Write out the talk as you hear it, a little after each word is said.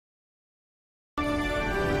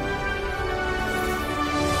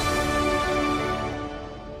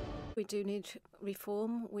we do need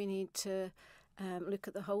reform. We need to look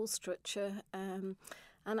at the whole structure. And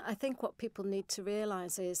I think what people need to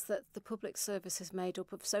realise is that the public service is made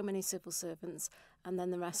up of so many civil servants, and then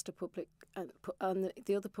the rest are public, and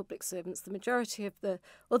the other public servants. The majority of the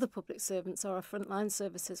other public servants are our frontline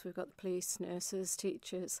services. We've got the police, nurses,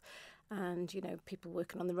 teachers, and people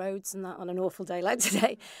working on the roads and that on an awful day like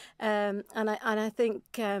today. And I think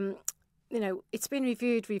it's been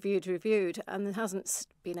reviewed, and there hasn't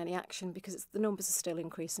been any action because the numbers are still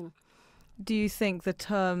increasing. Do you think the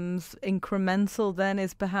terms incremental then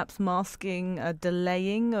is perhaps masking a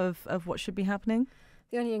delaying of what should be happening?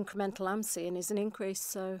 The only incremental I'm seeing is an increase,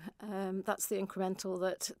 so that's the incremental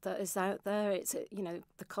that is out there. It's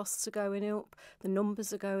the costs are going up, the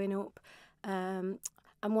numbers are going up,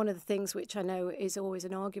 and one of the things which I know is always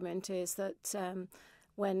an argument is that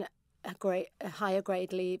when a higher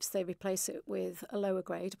grade leaves, they replace it with a lower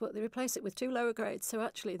grade, but they replace it with 2 lower grades, so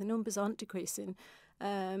actually the numbers aren't decreasing.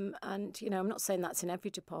 And I'm not saying that's in every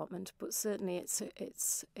department, but certainly it's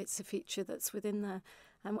a feature that's within there,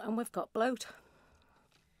 and we've got bloat.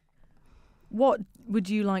 What would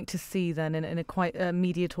you like to see then in a quite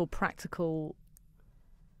immediate or practical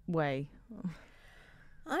way?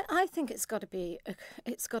 I think it's got to be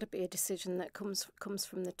a decision that comes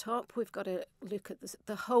from the top. We've got to look at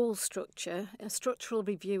the whole structure. A structural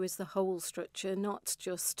review is the whole structure, not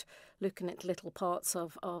just looking at little parts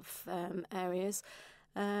of areas,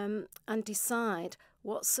 and decide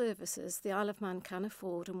what services the Isle of Man can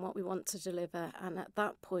afford and what we want to deliver. And at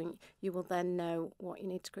that point, you will then know what you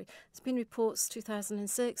need to create. There's been reports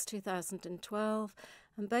 2006, 2012,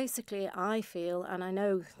 and basically I feel, and I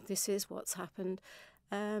know this is what's happened,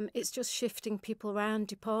 it's just shifting people around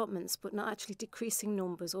departments, but not actually decreasing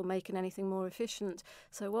numbers or making anything more efficient.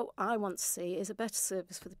 So what I want to see is a better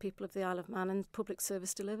service for the people of the Isle of Man and public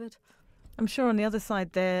service delivered. I'm sure on the other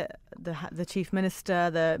side there, the Chief Minister,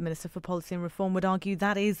 the Minister for Policy and Reform would argue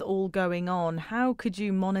that is all going on. How could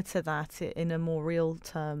you monitor that in a more real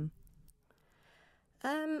term?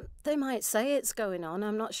 They might say it's going on.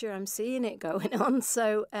 I'm not sure I'm seeing it going on.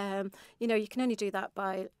 So, you can only do that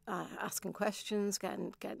by asking questions,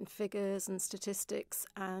 getting figures and statistics,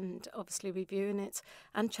 and obviously reviewing it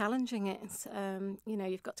and challenging it.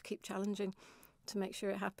 You've got to keep challenging to make sure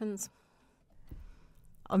it happens.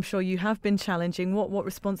 I'm sure you have been challenging. What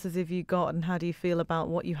responses have you got, and how do you feel about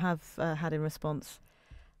what you have had in response?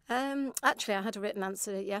 Actually, I had a written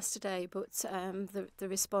answer yesterday, but the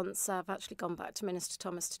response, I've actually gone back to Minister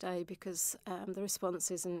Thomas today because the response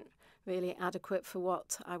isn't really adequate for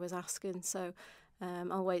what I was asking. So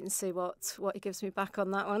I'll wait and see what he gives me back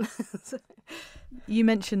on that one. You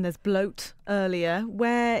mentioned there's bloat earlier.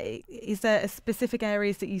 Where is there specific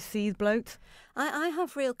areas that you see bloat? I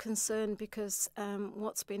have real concern because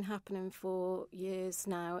what's been happening for years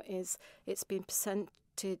now is it's been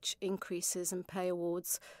percentage increases and pay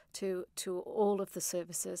awards to all of the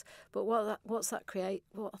services, but what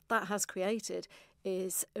that has created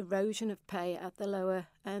is erosion of pay at the lower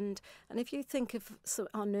end. And if you think of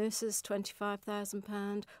our nurses,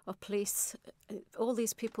 £25,000, or police, all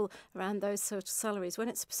these people around those sort of salaries, when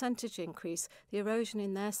it's a percentage increase, the erosion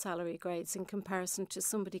in their salary grades in comparison to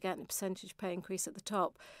somebody getting a percentage pay increase at the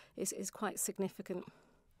top is quite significant.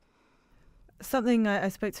 Something I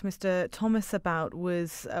spoke to Mr. Thomas about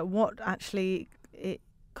was what actually it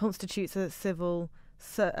constitutes a civil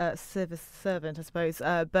service servant, I suppose,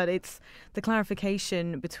 but it's the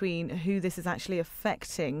clarification between who this is actually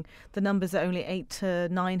affecting. The numbers are only 800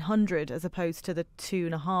 to 900 as opposed to the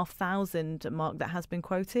 2,500 mark that has been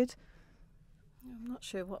quoted. I'm not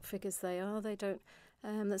sure what figures they are. They don't.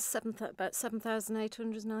 There's about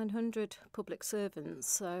 7,800, 900 public servants.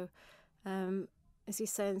 So, is he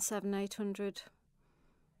saying 700-800?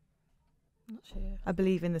 I'm not sure. I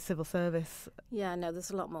believe in the civil service. Yeah, no, there's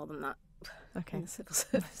a lot more than that. Okay. In the civil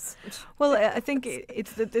service. Well, I think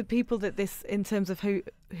it's the people that this, in terms of who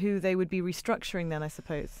they would be restructuring then, I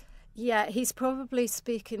suppose. Yeah, he's probably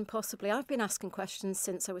speaking possibly. I've been asking questions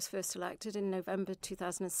since I was first elected in November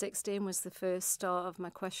 2016 was the first start of my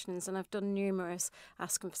questions, and I've done numerous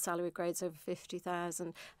asking for salary grades over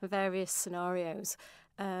 50,000 various scenarios.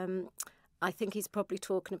 I think he's probably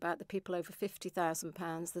talking about the people over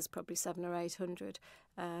 £50,000. There's probably 700 or 800,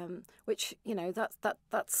 which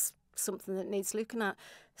that's something that needs looking at.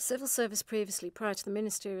 Civil service previously, prior to the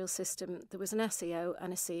ministerial system, there was an SEO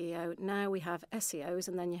and a CEO. Now we have SEOs,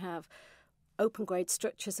 and then you have open grade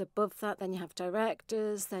structures above that. Then you have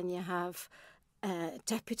directors. Then you have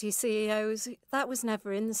deputy CEOs. That was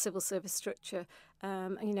never in the civil service structure.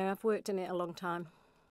 I've worked in it a long time.